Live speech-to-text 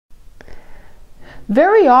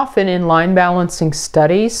Very often in line balancing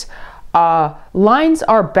studies, lines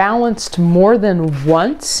are balanced more than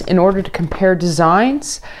once in order to compare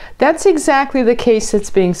designs. That's exactly the case that's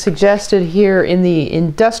being suggested here in the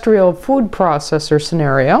industrial food processor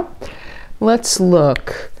scenario. Let's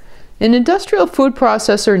look. An industrial food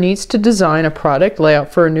processor needs to design a product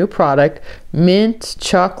layout for a new product, mint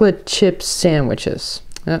chocolate chip sandwiches.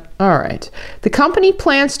 All right. The company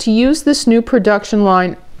plans to use this new production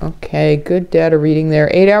line, okay, good data reading there,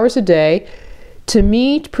 8 hours a day, to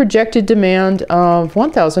meet projected demand of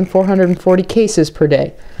 1,440 cases per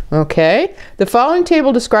day. Okay, the following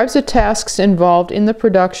table describes the tasks involved in the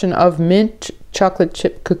production of mint chocolate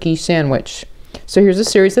chip cookie sandwich. So here's a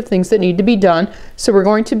series of things that need to be done. So we're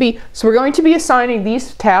going to be assigning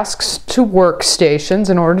these tasks to workstations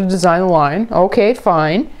in order to design the line. Okay,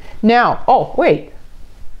 fine. Now, oh wait.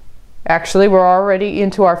 Actually, we're already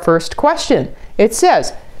into our first question. It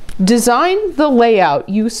says, design the layout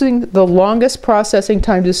using the longest processing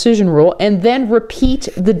time decision rule and then repeat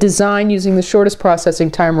the design using the shortest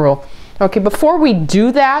processing time rule. Okay, before we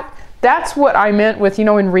do that, that's what I meant with, you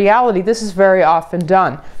know, in reality, this is very often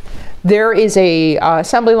done. There is a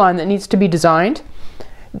assembly line that needs to be designed.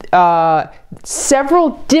 Several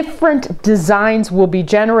different designs will be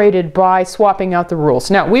generated by swapping out the rules.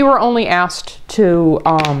 Now, we were only asked to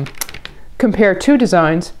compare two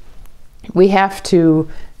designs. We have to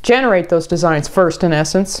generate those designs first, in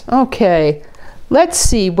essence. Okay, let's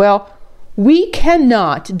see. Well, we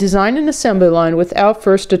cannot design an assembly line without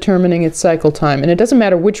first determining its cycle time. And it doesn't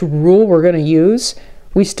matter which rule we're going to use,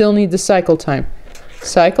 we still need the cycle time.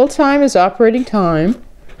 Cycle time is operating time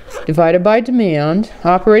divided by demand.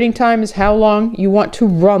 Operating time is how long you want to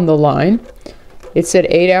run the line. It's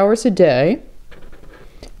at 8 hours a day.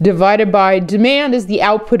 Divided by demand is the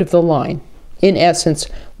output of the line. In essence,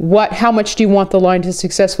 how much do you want the line to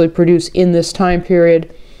successfully produce in this time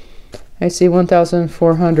period? I see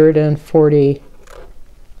 1,440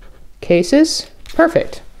 cases.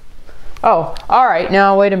 Perfect. Oh, all right,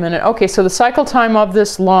 now wait a minute. Okay, so the cycle time of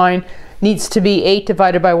this line needs to be 8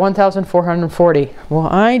 divided by 1,440. Well,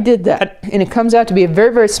 I did that, and it comes out to be a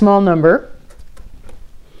very, very small number.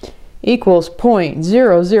 Equals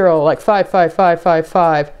 0.00, like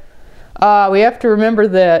 55555. We have to remember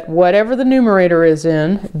that whatever the numerator is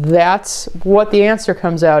in, that's what the answer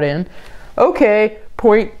comes out in. Okay,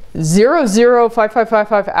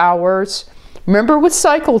 0.005555 hours. Remember with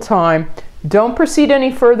cycle time, don't proceed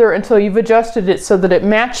any further until you've adjusted it so that it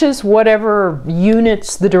matches whatever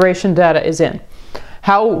units the duration data is in.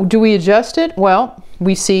 How do we adjust it? Well,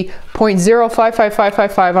 we see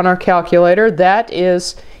 0.055555 on our calculator. That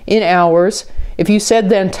is in hours. If you said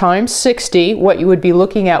then times 60, what you would be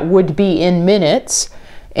looking at would be in minutes.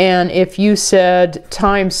 And if you said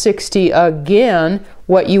times 60 again,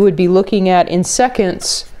 what you would be looking at in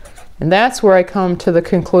seconds. And that's where I come to the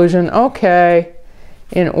conclusion, okay,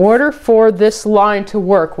 in order for this line to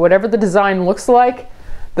work, whatever the design looks like,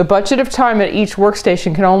 the budget of time at each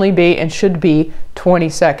workstation can only be and should be 20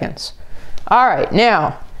 seconds. All right,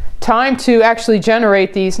 now, time to actually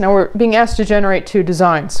generate these. Now we're being asked to generate two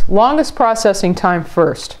designs. Longest processing time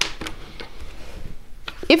first.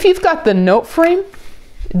 If you've got the note frame,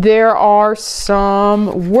 there are some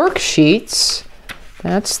worksheets.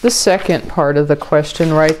 That's the second part of the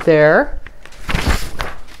question right there,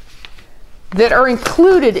 that are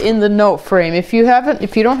included in the note frame. If you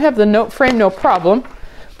don't have the note frame, no problem.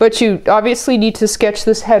 But you obviously need to sketch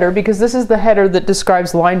this header because this is the header that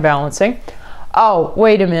describes line balancing. Oh,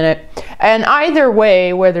 wait a minute. And either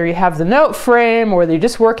way, whether you have the note frame or whether you're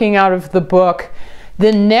just working out of the book,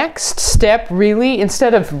 the next step really,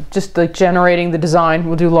 instead of just like generating the design,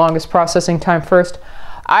 we'll do longest processing time first,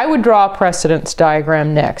 I would draw a precedence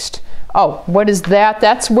diagram next. Oh, what is that?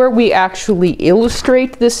 That's where we actually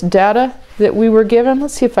illustrate this data that we were given.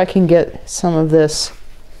 Let's see if I can get some of this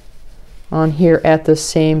on here at the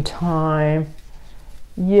same time.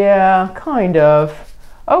 Yeah, kind of.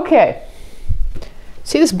 Okay.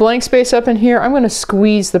 See this blank space up in here? I'm going to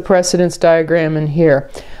squeeze the precedence diagram in here.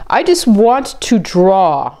 I just want to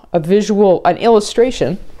draw a visual, an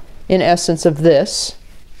illustration, in essence, of this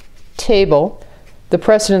table, the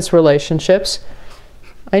precedence relationships.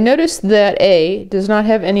 I noticed that A does not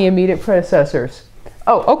have any immediate predecessors.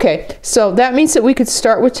 Oh, okay. So that means that we could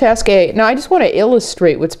start with task A. Now I just want to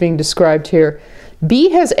illustrate what's being described here. B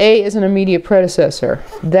has A as an immediate predecessor.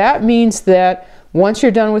 That means that once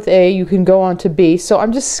you're done with A, you can go on to B. So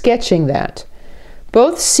I'm just sketching that.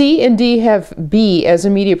 Both C and D have B as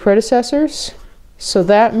immediate predecessors. So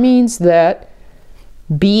that means that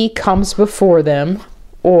B comes before them,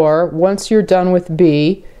 or once you're done with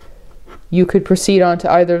B, you could proceed on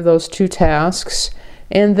to either of those two tasks.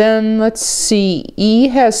 And then let's see, E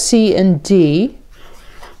has C and D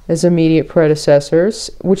as immediate predecessors,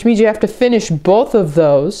 which means you have to finish both of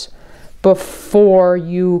those before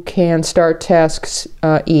you can start tasks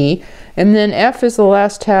E. And then F is the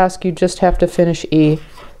last task, you just have to finish E.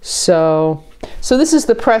 So this is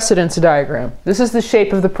the precedence diagram. This is the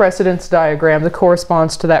shape of the precedence diagram that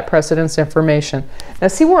corresponds to that precedence information. Now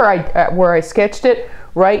see where I sketched it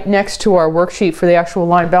right next to our worksheet for the actual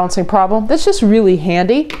line balancing problem? That's just really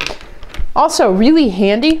handy. Also really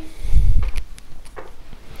handy,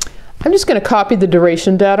 I'm just going to copy the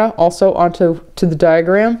duration data also onto the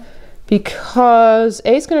diagram, because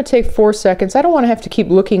A is going to take 4 seconds. I don't want to have to keep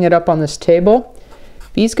looking it up on this table.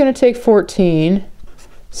 B is going to take 14.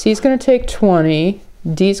 C is going to take 20.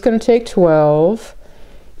 D is going to take 12.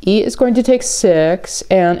 E is going to take 6.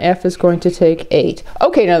 And F is going to take 8.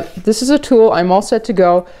 Okay, now this is a tool. I'm all set to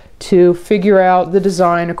go to figure out the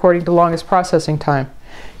design according to longest processing time.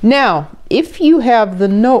 Now, if you have the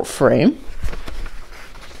note frame,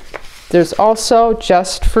 there's also,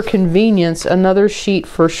 just for convenience, another sheet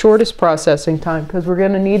for shortest processing time, because we're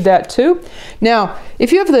going to need that too. Now,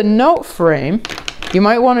 if you have the note frame, you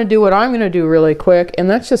might want to do what I'm going to do really quick, and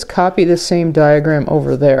that's just copy the same diagram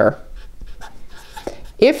over there.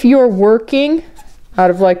 If you're working out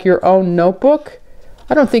of like your own notebook,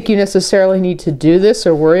 I don't think you necessarily need to do this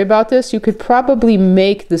or worry about this. You could probably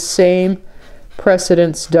make the same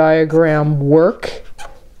precedence diagram work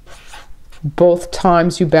both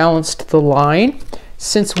times you balanced the line.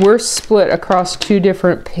 Since we're split across 2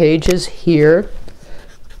 different pages here,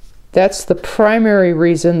 that's the primary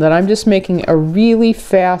reason that I'm just making a really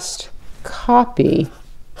fast copy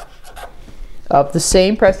of the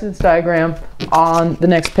same precedence diagram on the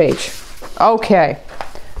next page. Okay,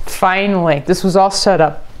 finally, this was all set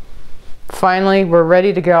up. Finally, we're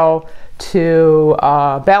ready to go to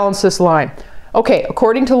balance this line. Okay,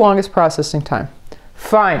 according to longest processing time.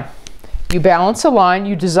 Fine. You balance a line,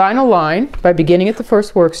 you design a line by beginning at the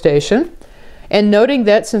first workstation, and noting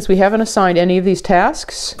that since we haven't assigned any of these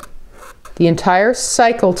tasks, the entire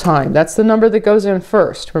cycle time, that's the number that goes in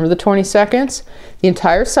first. Remember the 20 seconds? The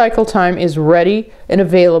entire cycle time is ready and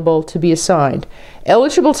available to be assigned.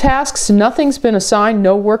 Eligible tasks, nothing's been assigned,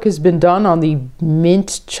 no work has been done on the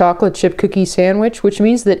mint chocolate chip cookie sandwich, which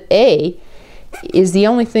means that A is the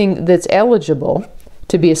only thing that's eligible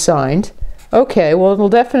to be assigned. Okay, well it'll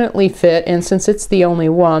definitely fit, and since it's the only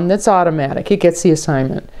one, that's automatic. It gets the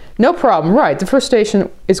assignment. No problem, right, the first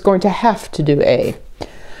station is going to have to do A.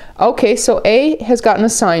 Okay, so A has got an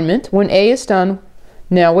assignment. When A is done,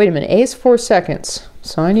 now wait a minute, A is 4 seconds.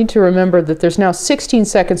 So I need to remember that there's now 16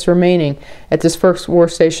 seconds remaining at this first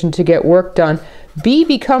workstation to get work done. B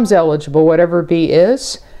becomes eligible, whatever B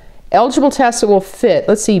is. Eligible tasks that will fit.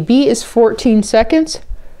 Let's see, B is 14 seconds.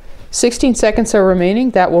 16 seconds are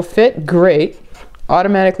remaining. That will fit. Great.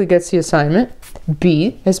 Automatically gets the assignment.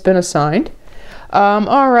 B has been assigned.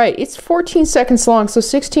 All right, it's 14 seconds long, so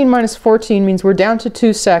 16 minus 14 means we're down to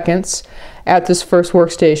 2 seconds at this first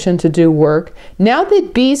workstation to do work. Now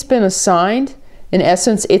that B's been assigned, in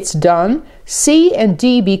essence, it's done. C and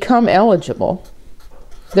D become eligible.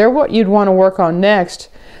 They're what you'd want to work on next,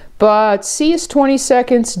 but C is 20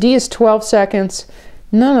 seconds, D is 12 seconds.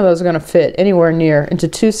 None of those are going to fit anywhere near into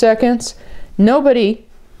 2 seconds. Nobody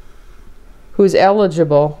who's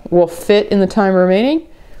eligible will fit in the time remaining.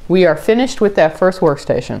 We are finished with that first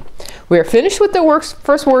workstation. We are finished with the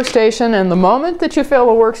first workstation, and the moment that you fill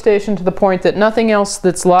a workstation to the point that nothing else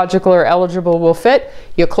that's logical or eligible will fit,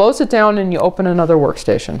 you close it down and you open another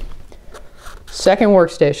workstation. Second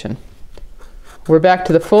workstation. We're back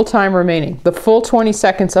to the full time remaining, the full 20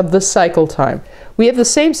 seconds of the cycle time. We have the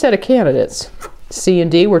same set of candidates. C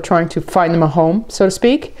and D, we're trying to find them a home, so to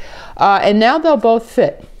speak. And now they'll both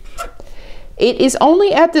fit. It is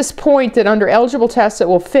only at this point that under eligible tasks that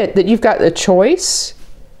will fit that you've got a choice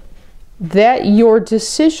that your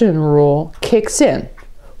decision rule kicks in.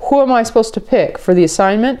 Who am I supposed to pick for the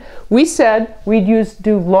assignment? We said we'd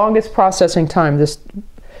do longest processing time.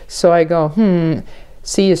 So I go,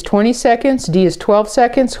 C is 20 seconds, D is 12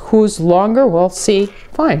 seconds. Who's longer? Well, C.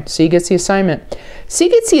 Fine, C gets the assignment. C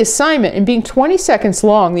gets the assignment, and being 20 seconds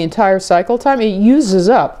long the entire cycle time, it uses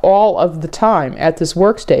up all of the time at this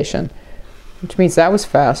workstation, which means that was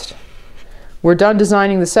fast. We're done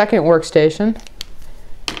designing the second workstation.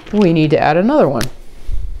 We need to add another one.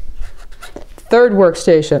 Third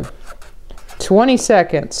workstation, 20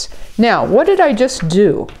 seconds. Now, what did I just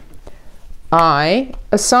do? I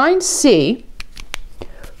assigned C.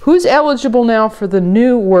 Who's eligible now for the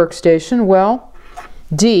new workstation? Well,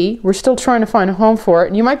 D, we're still trying to find a home for it.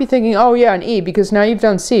 And you might be thinking, oh yeah, an E, because now you've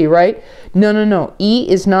done C, right? No, no, no. E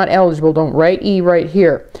is not eligible. Don't write E right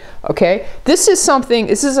here. Okay? This is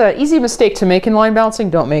an easy mistake to make in line balancing.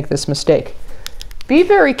 Don't make this mistake. Be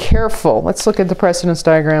very careful. Let's look at the precedence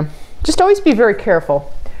diagram. Just always be very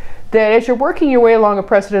careful that as you're working your way along a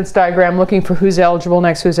precedence diagram looking for who's eligible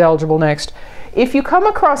next, if you come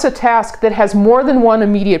across a task that has more than one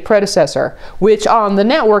immediate predecessor, which on the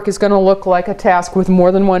network is going to look like a task with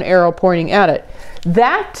more than one arrow pointing at it,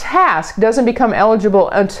 that task doesn't become eligible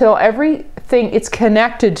until everything it's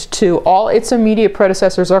connected to, all its immediate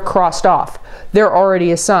predecessors are crossed off. They're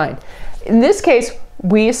already assigned. In this case,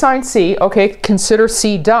 we assign C. Okay, consider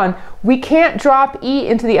C done. We can't drop E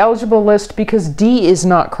into the eligible list because D is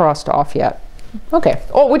not crossed off yet. Okay,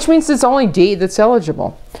 oh, which means it's only D that's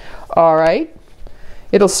eligible. All right.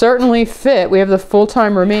 It'll certainly fit. We have the full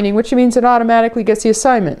time remaining, which means it automatically gets the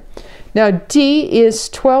assignment. Now D is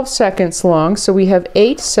 12 seconds long, so we have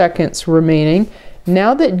 8 seconds remaining.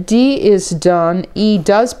 Now that D is done, E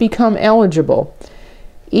does become eligible.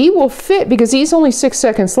 E will fit because E is only 6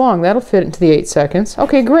 seconds long. That'll fit into the 8 seconds.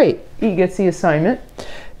 Okay, great. E gets the assignment.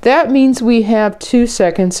 That means we have 2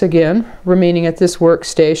 seconds again remaining at this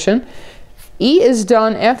workstation. E is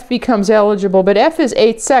done, F becomes eligible, but F is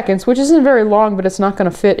 8 seconds, which isn't very long, but it's not going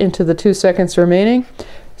to fit into the 2 seconds remaining.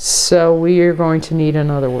 So we are going to need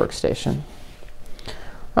another workstation.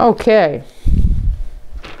 Okay.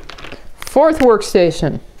 4th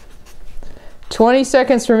workstation. 20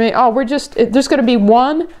 seconds remaining. Oh, there's going to be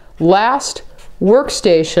one last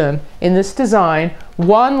workstation in this design,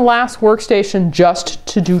 one last workstation just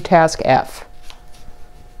to do task F.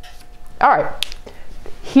 All right.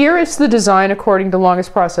 Here is the design according to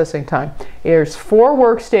longest processing time. There's 4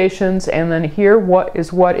 workstations, and then here what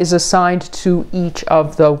is assigned to each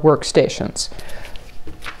of the workstations.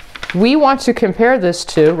 We want to compare this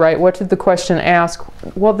to, right, what did the question ask?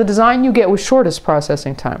 Well, the design you get with shortest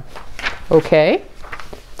processing time. Okay,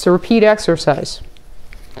 it's a repeat exercise.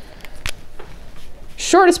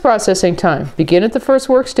 Shortest processing time. Begin at the first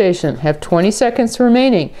workstation. Have 20 seconds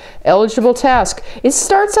remaining. Eligible task. It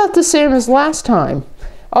starts out the same as last time.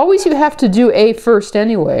 Always you have to do A first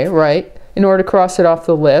anyway, right, in order to cross it off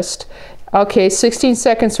the list. Okay, 16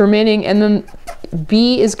 seconds remaining, and then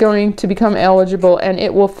B is going to become eligible, and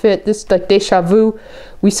it will fit this, like déjà vu.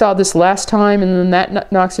 We saw this last time, and then that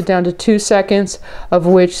knocks it down to 2 seconds, of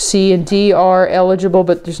which C and D are eligible,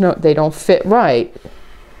 but they don't fit right.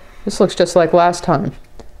 This looks just like last time.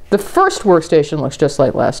 The first workstation looks just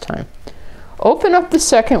like last time. Open up the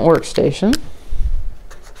second workstation.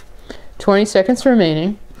 20 seconds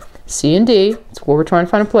remaining. C and D, that's what we're trying to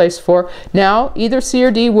find a place for. Now, either C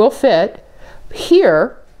or D will fit.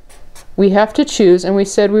 Here, we have to choose, and we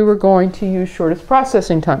said we were going to use shortest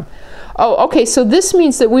processing time. Oh, okay, so this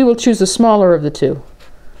means that we will choose the smaller of the two,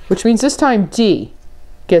 which means this time D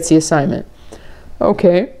gets the assignment.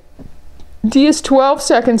 Okay, D is 12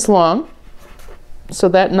 seconds long, so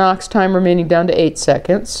that knocks time remaining down to 8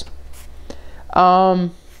 seconds.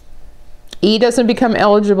 E doesn't become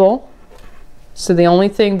eligible. So the only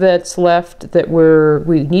thing that's left that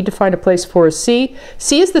we need to find a place for is C.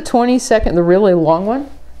 C is the 22nd, the really long one,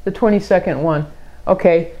 the 22nd one.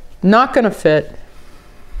 Okay, not going to fit.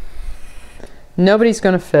 Nobody's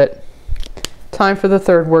going to fit. Time for the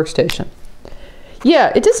third workstation.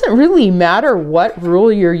 Yeah, it doesn't really matter what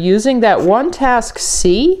rule you're using. That one task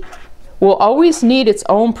C will always need its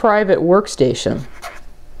own private workstation,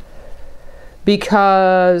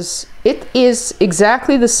 because it is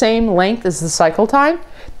exactly the same length as the cycle time.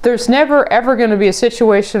 There's never ever going to be a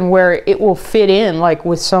situation where it will fit in like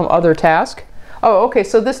with some other task. Oh, okay,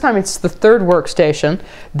 so this time it's the third workstation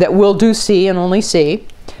that will do C and only C.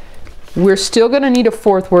 We're still going to need a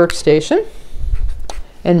fourth workstation,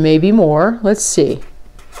 and maybe more. Let's see.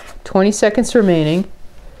 20 seconds remaining.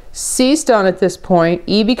 C's done at this point.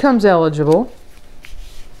 E becomes eligible.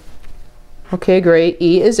 Okay, great.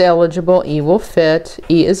 E is eligible. E will fit.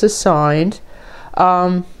 E is assigned.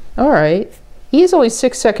 All right. E is only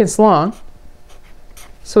 6 seconds long.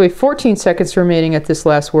 So we have 14 seconds remaining at this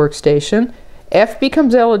last workstation. F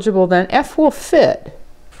becomes eligible, then F will fit.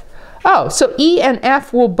 Oh, so E and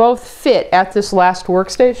F will both fit at this last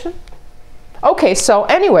workstation? Okay, so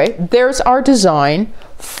anyway, there's our design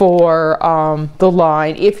for the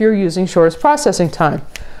line if you're using shortest processing time.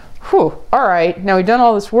 Whew, all right, now we've done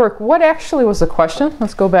all this work. What actually was the question?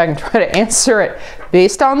 Let's go back and try to answer it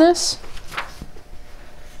based on this.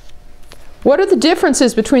 What are the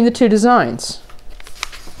differences between the two designs?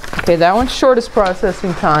 Okay, that one's shortest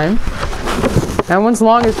processing time. That one's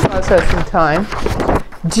longest processing time.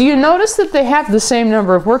 Do you notice that they have the same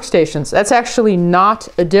number of workstations? That's actually not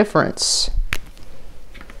a difference.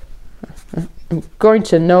 I'm going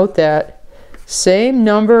to note that. Same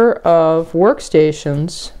number of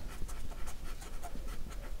workstations,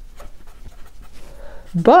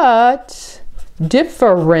 but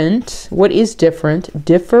different. What is different?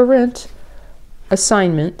 Different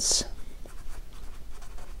assignments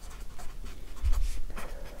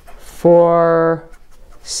for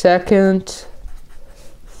second,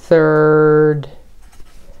 third,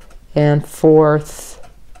 and fourth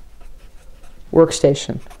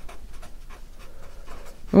workstation.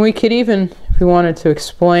 And we could even, if we wanted to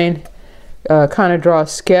explain, kind of draw a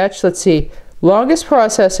sketch. Let's see, longest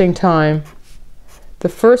processing time, the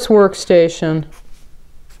first workstation,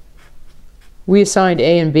 we assigned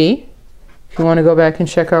A and B, if you want to go back and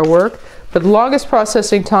check our work. But the longest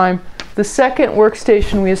processing time, the second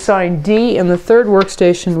workstation we assigned D, and the third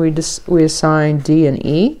workstation we assigned D and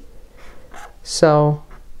E. So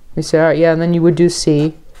we say, all right, yeah, and then you would do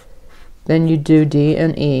C, then you do D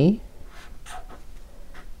and E.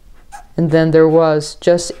 And then there was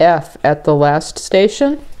just F at the last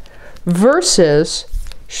station, versus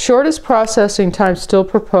shortest processing time still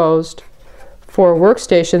proposed for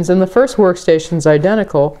workstations, and the first workstation's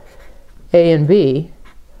identical, A and B,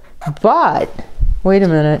 but wait a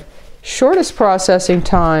minute, shortest processing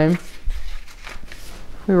time,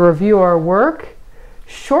 we review our work,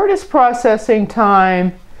 shortest processing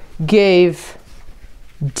time gave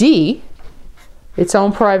D its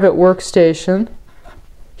own private workstation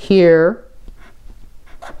here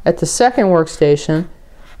at the second workstation,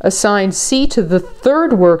 assigned C to the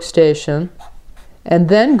third workstation, and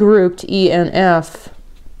then grouped E and F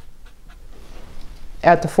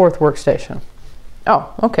at the fourth workstation.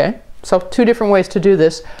 Oh, okay. So two different ways to do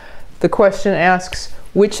this. The question asks,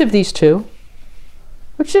 which of these two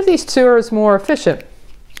is more efficient?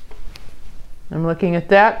 I'm looking at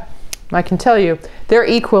that. I can tell you, they're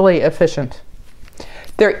equally efficient.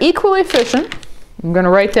 They're equally efficient. I'm going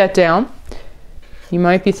to write that down. You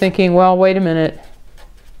might be thinking, well, wait a minute.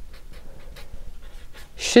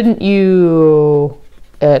 Shouldn't you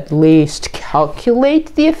at least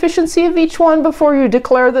calculate the efficiency of each one before you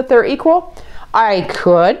declare that they're equal? I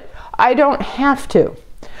could. I don't have to.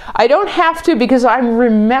 I don't have to because I'm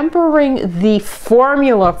remembering the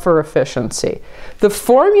formula for efficiency. The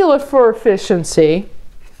formula for efficiency,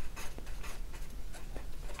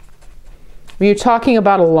 when you're talking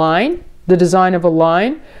about a line, the design of a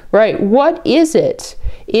line, right? What is it?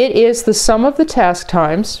 It is the sum of the task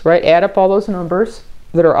times, right? Add up all those numbers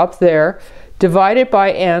that are up there, divided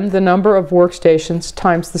by n, the number of workstations,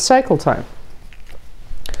 times the cycle time.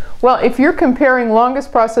 Well, if you're comparing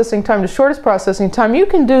longest processing time to shortest processing time, you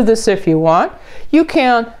can do this if you want. You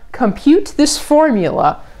can compute this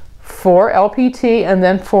formula for LPT and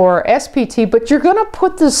then for SPT, but you're going to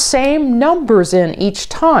put the same numbers in each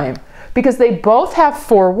time, because they both have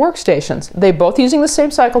 4 workstations. They're both using the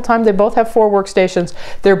same cycle time. They both have 4 workstations.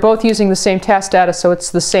 They're both using the same task data, so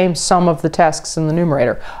it's the same sum of the tasks in the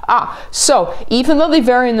numerator. So even though they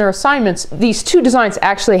vary in their assignments, these two designs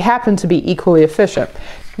actually happen to be equally efficient.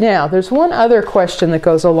 Now, there's one other question that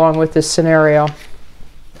goes along with this scenario.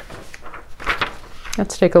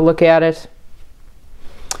 Let's take a look at it.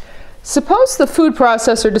 Suppose the food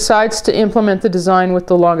processor decides to implement the design with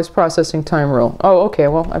the longest processing time rule. Oh, okay,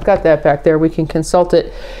 well, I've got that back there. We can consult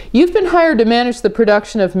it. You've been hired to manage the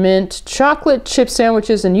production of mint chocolate chip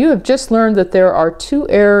sandwiches, and you have just learned that there are 2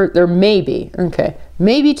 errors,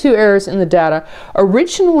 maybe 2 errors in the data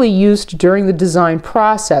originally used during the design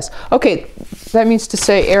process. Okay, that means to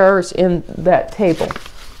say errors in that table.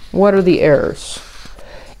 What are the errors?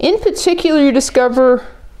 In particular, you discover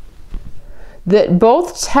that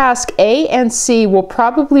both task A and C will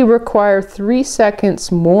probably require 3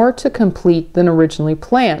 seconds more to complete than originally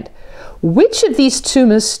planned. Which of these 2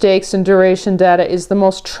 mistakes in duration data is the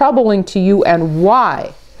most troubling to you, and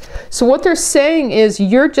why? So what they're saying is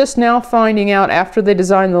you're just now finding out after they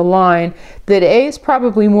design the line that A is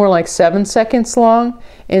probably more like 7 seconds long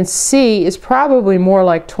and C is probably more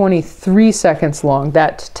like 23 seconds long,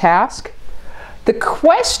 that task. The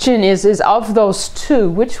question is of those 2,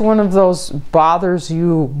 which one of those bothers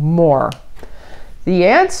you more? The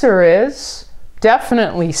answer is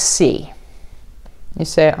definitely C. You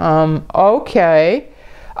say, okay.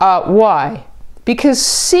 Why? Because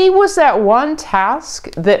C was that one task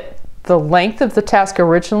that the length of the task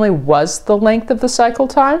originally was the length of the cycle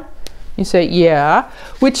time? You say, yeah.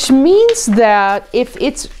 Which means that if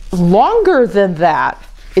it's longer than that,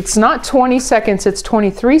 it's not 20 seconds, it's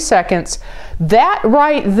 23 seconds. That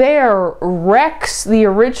right there wrecks the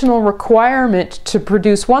original requirement to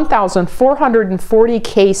produce 1,440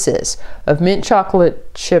 cases of mint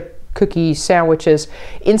chocolate chip cookie sandwiches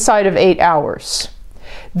inside of 8 hours.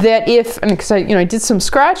 That if, and because I did some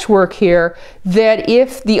scratch work here, that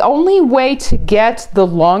if the only way to get the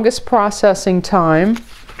longest processing time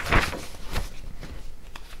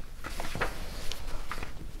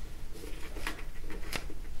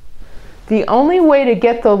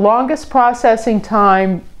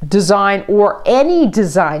design, or any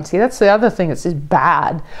design, see, that's the other thing that's just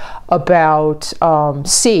bad about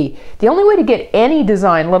C. The only way to get any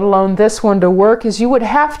design, let alone this one, to work is you would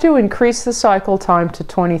have to increase the cycle time to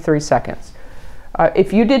 23 seconds.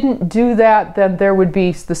 If you didn't do that, then there would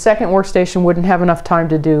be, the second workstation wouldn't have enough time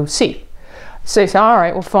to do C. So you say, all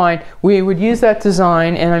right, well, fine. We would use that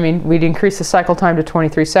design, and I mean, we'd increase the cycle time to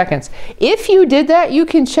 23 seconds. If you did that, you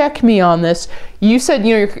can check me on this. You said,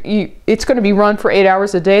 it's going to be run for 8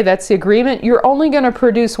 hours a day. That's the agreement. You're only going to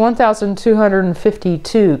produce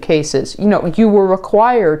 1,252 cases. You were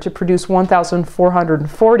required to produce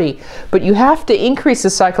 1,440, but you have to increase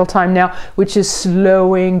the cycle time now, which is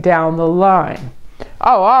slowing down the line.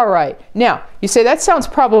 Oh, all right. Now, you say that sounds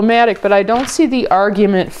problematic, but I don't see the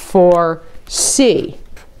argument for C.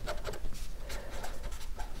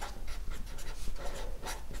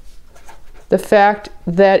 The fact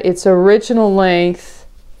that its original length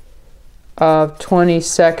of 20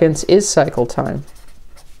 seconds is cycle time.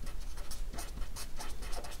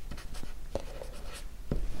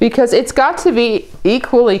 Because it's got to be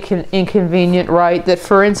equally inconvenient, right? That,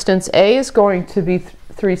 for instance, A is going to be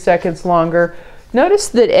 3 seconds longer. Notice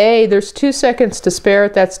that A, there's 2 seconds to spare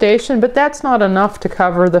at that station, but that's not enough to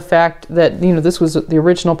cover the fact that, this was the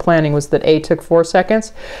original planning was that A took 4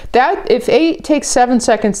 seconds. That, if A takes 7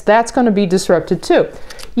 seconds, that's going to be disrupted too.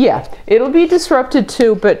 Yeah, it'll be disrupted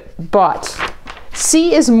too, but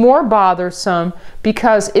C is more bothersome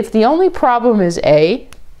because if the only problem is A,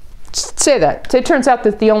 say that. It turns out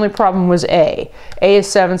that the only problem was A. A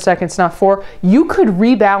is 7 seconds, not 4. You could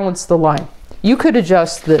rebalance the line. You could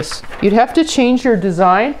adjust this. You'd have to change your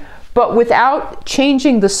design, but without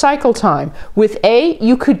changing the cycle time. With A,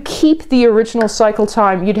 you could keep the original cycle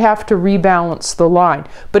time. You'd have to rebalance the line,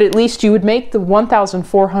 but at least you would make the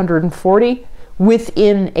 1,440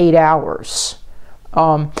 within 8 hours.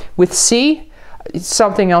 With C,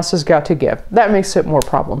 something else has got to give. That makes it more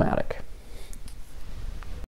problematic.